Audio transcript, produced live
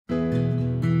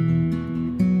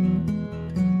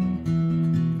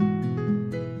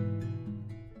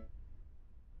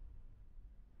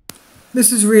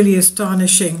This is really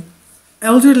astonishing.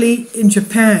 Elderly in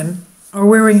Japan are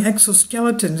wearing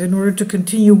exoskeletons in order to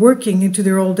continue working into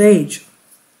their old age.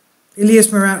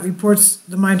 Elias Marat reports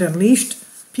The Mind Unleashed.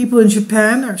 People in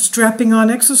Japan are strapping on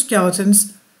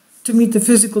exoskeletons to meet the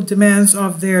physical demands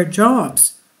of their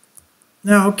jobs.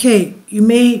 Now, okay, you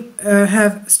may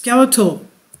have skeletal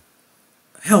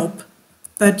help,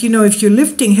 but if you're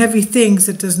lifting heavy things,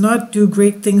 it does not do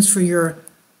great things for your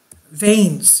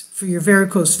veins, for your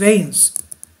varicose veins.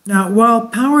 Now, while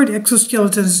powered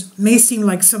exoskeletons may seem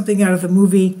like something out of the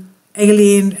movie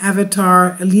Alien,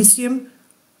 Avatar, Elysium,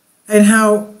 and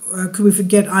how could we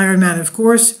forget Iron Man, of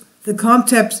course, the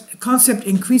concept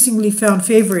increasingly found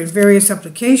favor in various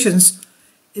applications.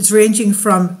 It's ranging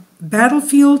from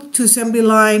battlefield to assembly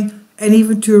line and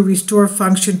even to restore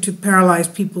function to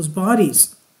paralyzed people's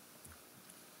bodies.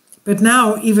 But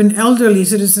now, even elderly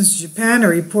citizens of Japan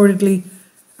are reportedly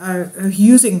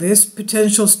using this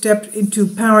potential step into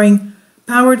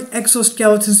powered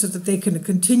exoskeletons so that they can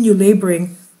continue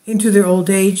laboring into their old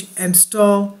age and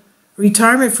stall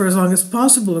retirement for as long as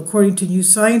possible, according to new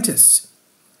scientists.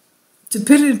 To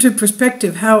put it into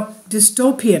perspective how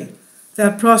dystopian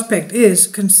that prospect is,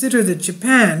 consider that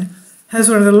Japan has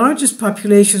one of the largest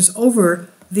populations over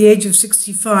the age of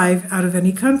 65 out of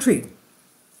any country,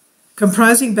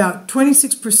 comprising about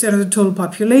 26% of the total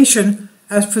population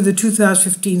as per the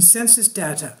 2015 census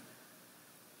data.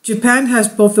 Japan has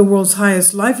both the world's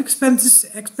highest life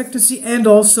expectancy and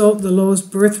also the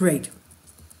lowest birth rate.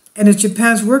 And as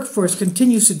Japan's workforce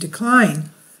continues to decline,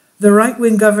 the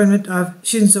right-wing government of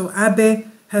Shinzo Abe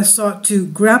has sought to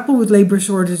grapple with labor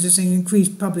shortages and increase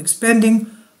public spending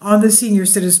on the senior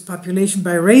citizen population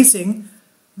by raising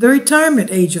the retirement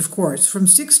age, of course, from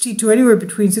 60 to anywhere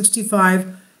between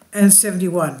 65 and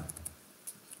 71.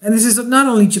 And this is not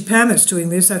only Japan that's doing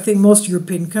this, I think most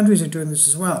European countries are doing this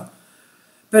as well.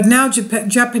 But now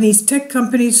Japanese tech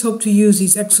companies hope to use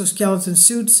these exoskeleton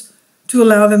suits to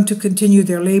allow them to continue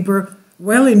their labor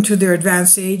well into their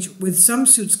advanced age, with some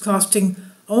suits costing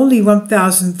only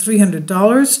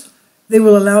 $1,300. They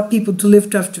will allow people to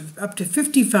lift up to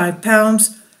 55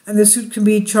 pounds, and the suit can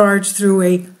be charged through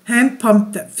a hand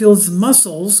pump that fills the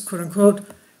muscles, quote unquote,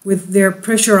 with their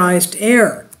pressurized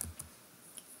air.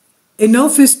 A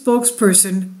no-fist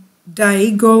spokesperson,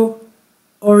 Daigo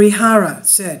Orihara,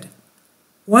 said,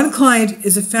 "One client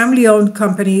is a family-owned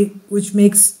company which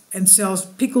makes and sells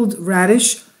pickled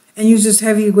radish and uses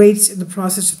heavy weights in the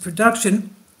process of production.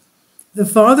 The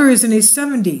father is in his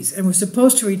 70s and was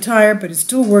supposed to retire but is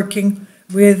still working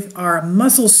with our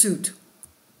muscle suit."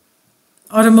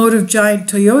 Automotive giant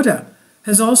Toyota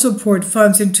has also poured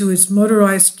funds into its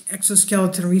motorized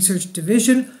exoskeleton research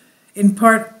division, in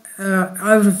part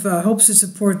out of hopes to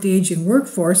support the aging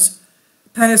workforce.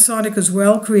 Panasonic as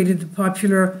well created the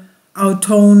popular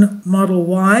Autone Model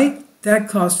Y. That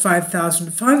cost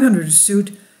 $5,500 a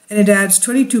suit, and it adds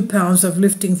 22 pounds of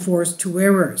lifting force to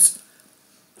wearers.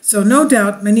 So no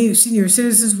doubt many senior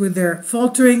citizens with their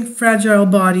faltering, fragile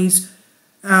bodies,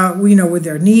 with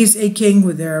their knees aching,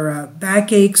 with their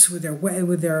back aches, with their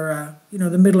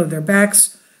the middle of their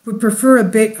backs, would prefer a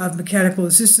bit of mechanical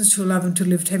assistance to allow them to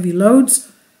lift heavy loads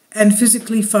and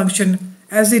physically function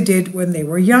as they did when they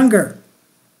were younger.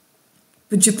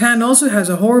 But Japan also has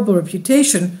a horrible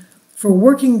reputation for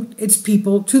working its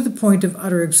people to the point of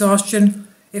utter exhaustion,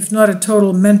 if not a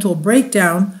total mental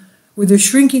breakdown. With a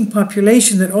shrinking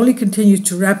population that only continues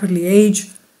to rapidly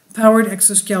age, powered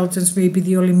exoskeletons may be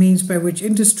the only means by which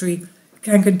industry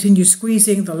can continue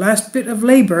squeezing the last bit of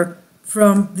labor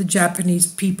from the Japanese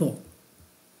people.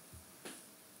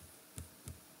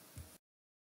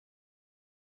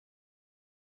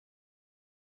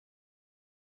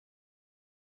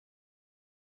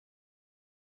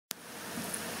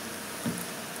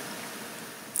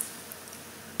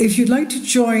 If you'd like to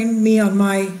join me on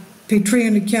my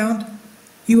Patreon account,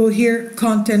 you will hear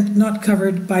content not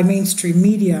covered by mainstream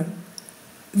media.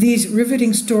 These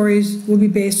riveting stories will be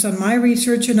based on my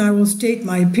research, and I will state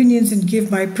my opinions and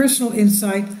give my personal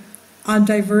insight on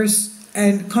diverse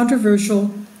and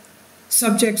controversial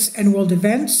subjects and world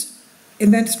events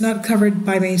not covered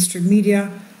by mainstream media,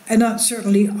 and not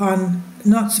supported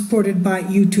by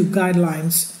YouTube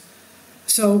guidelines.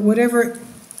 So whatever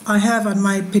I have on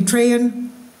my Patreon,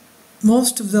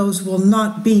 most of those will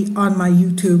not be on my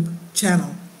YouTube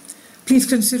channel. Please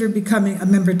consider becoming a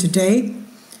member today.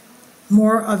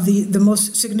 More of the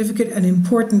most significant and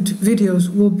important videos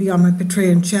will be on my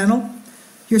Patreon channel.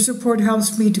 Your support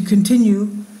helps me to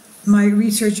continue my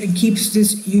research and keeps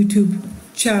this YouTube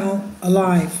channel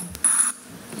alive.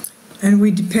 And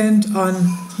we depend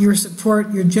on your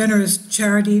support, your generous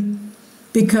charity,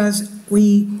 because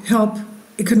we help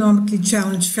economically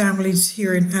challenged families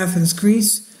here in Athens,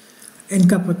 Greece, in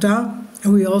Kapota,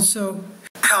 and we also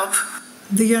help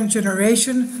the young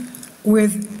generation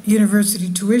with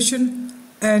university tuition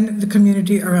and the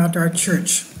community around our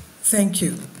church. Thank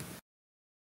you.